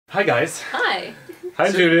Hi guys. Hi.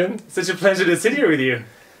 Hi Julian. Such a pleasure to sit here with you.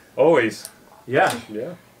 Always. Yeah.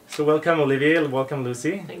 Yeah. So welcome Olivier, welcome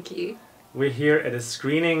Lucy. Thank you. We're here at a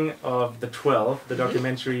screening of The 12, the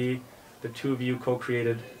documentary the two of you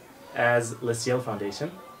co-created as Le Ciel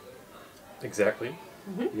Foundation. Exactly.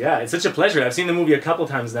 Yeah, it's such a pleasure. I've seen the movie a couple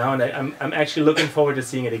times now and I'm actually looking forward to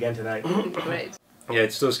seeing it again tonight. Great. Yeah,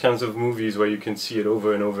 it's those kinds of movies where you can see it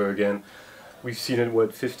over and over again. We've seen it,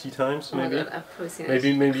 what, 50 times maybe? Oh my God, I've probably seen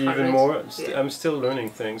maybe it. even more. Yeah. I'm still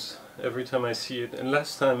learning things every time I see it. And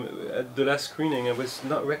last time, at the last screening, I was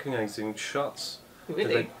not recognizing shots.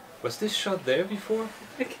 Really? Like, was this shot there before?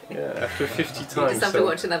 Okay. Yeah, after 50 times. You just have to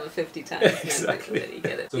watch another 50 times. Exactly. And then you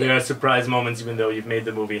get it. So there are surprise moments even though you've made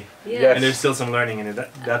the movie. Yeah. Yes. And there's still some learning in it.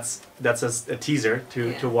 That's a teaser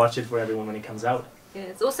to watch it for everyone when it comes out. Yeah,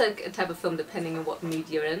 it's also a type of film depending on what mood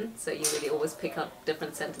you're in. So you really always pick up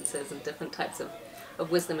different sentences and different types of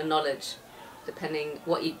wisdom and knowledge, depending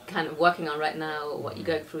what you're kind of working on right now, or what you're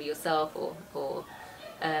going through yourself, or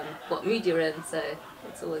what mood you're in. So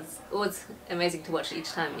it's always amazing to watch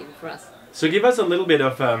each time, even for us. So give us a little bit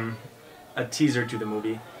of a teaser to the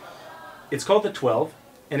movie. It's called The 12,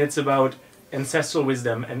 and it's about ancestral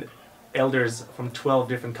wisdom and elders from 12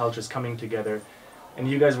 different cultures coming together. And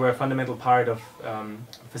you guys were a fundamental part of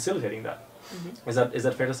facilitating that. Is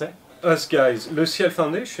that fair to say? Us guys, Le Ciel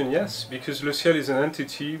Foundation, yes, because Le Ciel is an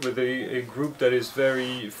entity with a group that is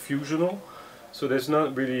very fusional. So there's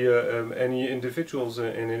not really any individuals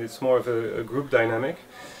in it, it's more of a group dynamic.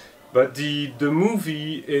 But the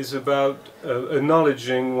movie is about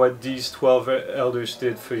acknowledging what these 12 elders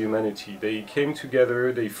did for humanity. They came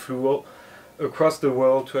together, they flew across the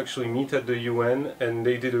world to actually meet at the UN, and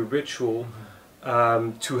they did a ritual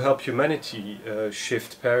to help humanity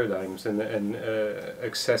shift paradigms and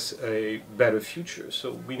access a better future.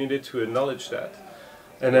 So we needed to acknowledge that.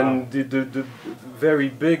 And then the very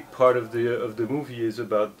big part of the movie is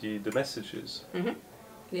about the messages.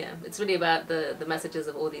 Yeah, it's really about the messages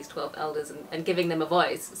of all these 12 elders and giving them a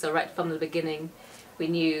voice. So right from the beginning, we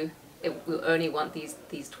knew we only want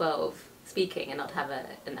these 12 speaking and not have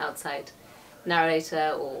an outside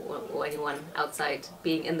narrator or anyone outside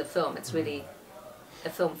being in the film. It's really a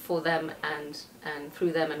film for them and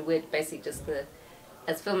through them, and we're basically just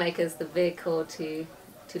as filmmakers, the vehicle to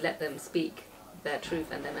let them speak their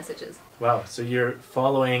truth and their messages. Wow, so you're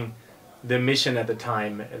following the mission at the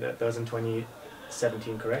time, that was in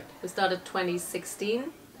 2017, correct? We started 2016,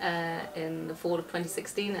 in the fall of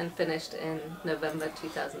 2016, and finished in November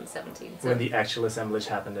 2017. So when the actual assemblage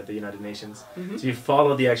happened at the United Nations. So you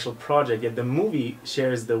follow the actual project, yet the movie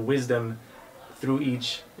shares the wisdom through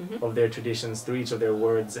each of their traditions, through each of their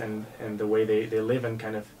words and the way they live and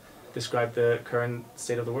kind of describe the current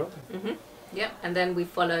state of the world. Yeah, and then we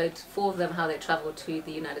followed 4 of them how they travelled to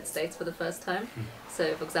the United States for the first time.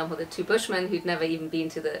 So, for example, the 2 Bushmen who'd never even been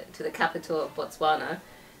to the capital of Botswana.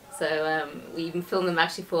 So we even filmed them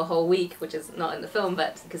actually for a whole week, which is not in the film,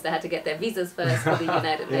 but because they had to get their visas first for the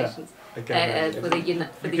United Nations, for the You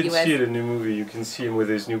can US. see it in the movie. You can see him with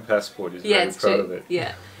his new passport. He's very It's proud true. of it.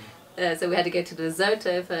 Yeah. So we had to go to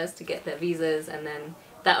Lesotho first to get their visas, and then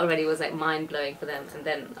that already was like mind-blowing for them. And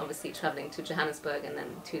then obviously travelling to Johannesburg and then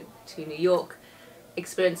to New York,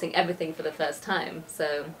 experiencing everything for the first time.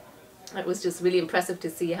 So it was just really impressive to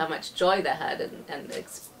see how much joy they had and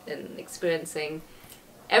experiencing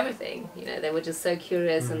everything. You know, they were just so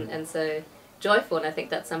curious and so joyful, and I think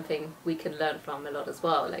that's something we can learn from a lot as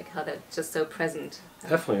well, like how they're just so present.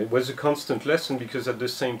 Definitely, it was a constant lesson because at the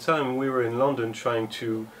same time we were in London trying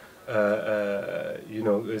to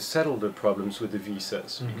settle the problems with the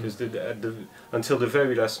visas, because until the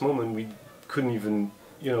very last moment we couldn't even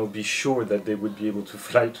be sure that they would be able to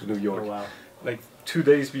fly to New York. Oh, wow. Like 2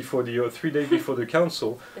 days before 3 days before the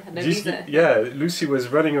council, They had no visa. Lucy was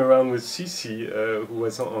running around with Cici, who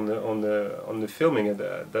was on the filming at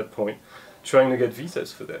that point, trying to get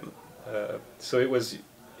visas for them. So it was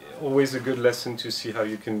always a good lesson to see how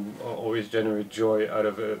you can always generate joy out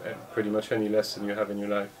of pretty much any lesson you have in your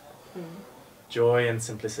life. Joy and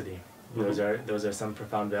simplicity. Those are some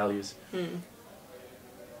profound values.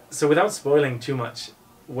 So without spoiling too much,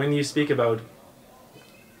 when you speak about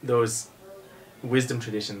those wisdom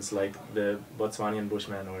traditions like the Botswanian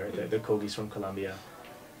Bushmen or the Kogis from Colombia,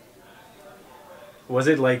 was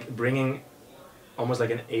it like bringing almost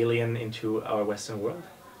like an alien into our Western world?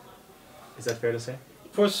 Is that fair to say?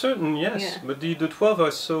 For certain, yes. Yeah. But the 12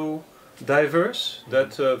 are so diverse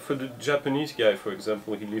that for the Japanese guy, for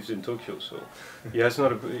example, he lives in Tokyo, so he has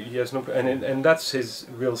no, and that's his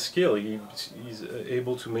real skill. He's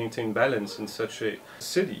able to maintain balance in such a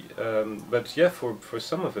city. But yeah, for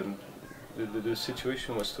some of them, the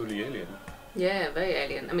situation was totally alien. Yeah, very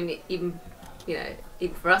alien. I mean, even, you know,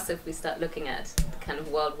 even for us, if we start looking at the kind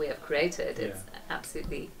of world we have created, it's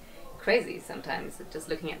absolutely crazy sometimes, just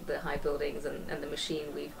looking at the high buildings and the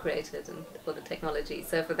machine we've created and all the technology.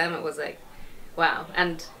 So for them it was like, wow.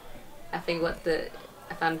 And I think what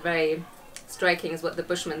I found very striking is what the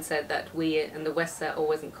Bushmen said, that we in the West are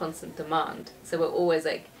always in constant demand. So we're always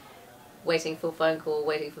like waiting for a phone call,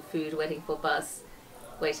 waiting for food, waiting for a bus,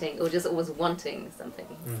 waiting, or just always wanting something.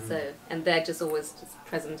 So, and they're just always just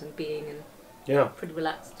present and being and pretty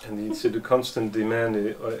relaxed. And the constant demand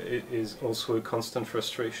is also a constant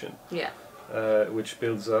frustration. Yeah. Which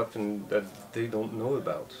builds up and that they don't know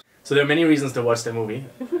about. So there are many reasons to watch the movie.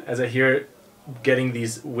 As I hear, getting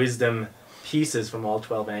these wisdom pieces from all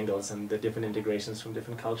 12 angles and the different integrations from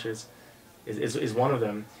different cultures is one of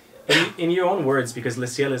them. In your own words, because Le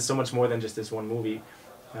Ciel is so much more than just this one movie,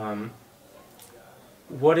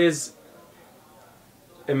 what is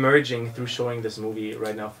emerging through showing this movie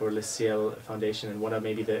right now for Le Ciel Foundation, and what are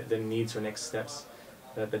maybe the needs or next steps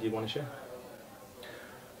that you want to share?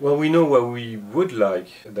 Well, we know what we would like,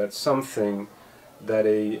 that something that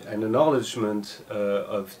an acknowledgement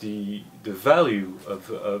of the value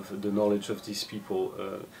of the knowledge of these people,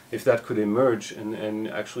 if that could emerge and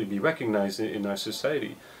actually be recognized in our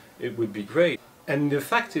society, it would be great. And the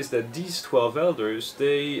fact is that these 12 elders,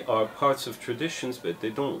 they are parts of traditions, but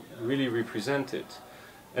they don't really represent it.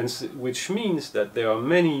 And which means that there are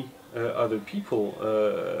many other people,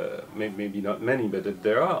 maybe not many, but that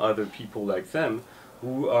there are other people like them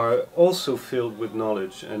who are also filled with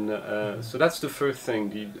knowledge. And so that's the first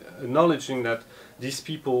thing, acknowledging that these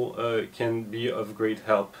people can be of great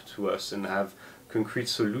help to us and have concrete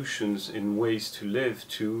solutions in ways to live,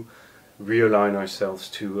 to realign ourselves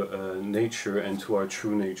to nature and to our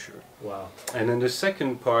true nature. Wow. And then the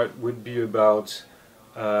second part would be about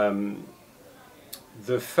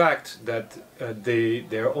the fact that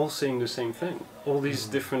they're all saying the same thing. All these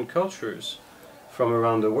different cultures from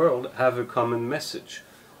around the world have a common message,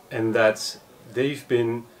 and that they've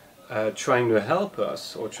been trying to help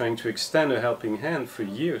us or trying to extend a helping hand for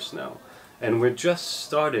years now. And we're just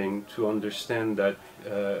starting to understand that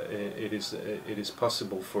it is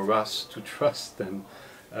possible for us to trust them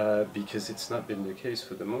because it's not been the case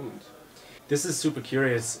for the moment. This is super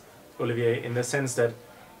curious, Olivier, in the sense that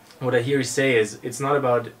what I hear you say is it's not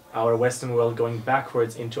about our Western world going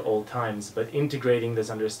backwards into old times, but integrating this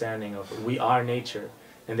understanding of we are nature,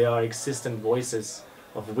 and there are existent voices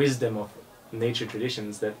of wisdom of nature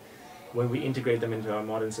traditions that when we integrate them into our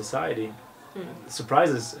modern society,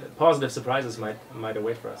 surprises, positive surprises might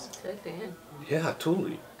await for us. Totally, yeah. Yeah,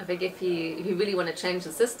 totally. I think if you really want to change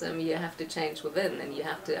the system, you have to change within, and you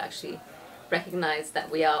have to actually recognize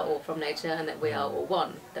that we are all from nature and that we are all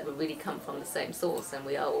one, that we really come from the same source and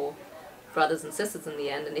we are all brothers and sisters in the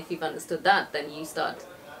end. And if you've understood that, then you start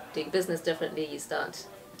doing business differently, you start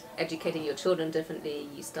educating your children differently,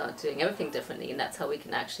 you start doing everything differently, and that's how we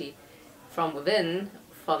can actually, from within,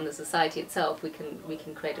 from the society itself, we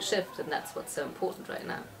can create a shift. And that's what's so important right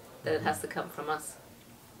now, that it has to come from us.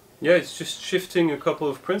 Yeah, it's just shifting a couple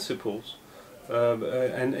of principles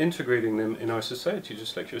and integrating them in our society,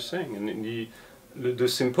 just like you're saying. And in the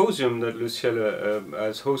symposium that Le Ciel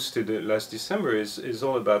has hosted last December is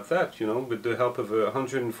all about that, you know, with the help of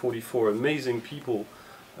 144 amazing people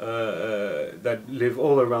that live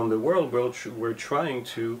all around the world. We're trying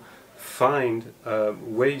to find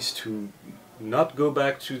ways to not go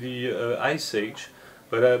back to the Ice Age,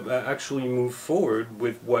 but actually move forward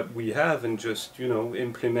with what we have and just, you know,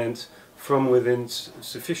 implement from within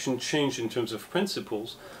sufficient change in terms of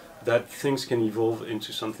principles that things can evolve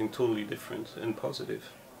into something totally different and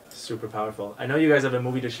positive. Super powerful. I know you guys have a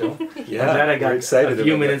movie to show. Yeah, I'm glad I got excited a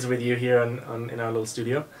few about minutes that. with you here in our little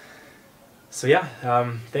studio. So yeah,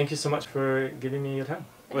 thank you so much for giving me your time.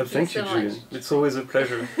 Well, thank you, so Julian. much. It's always a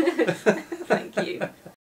pleasure. Thank you.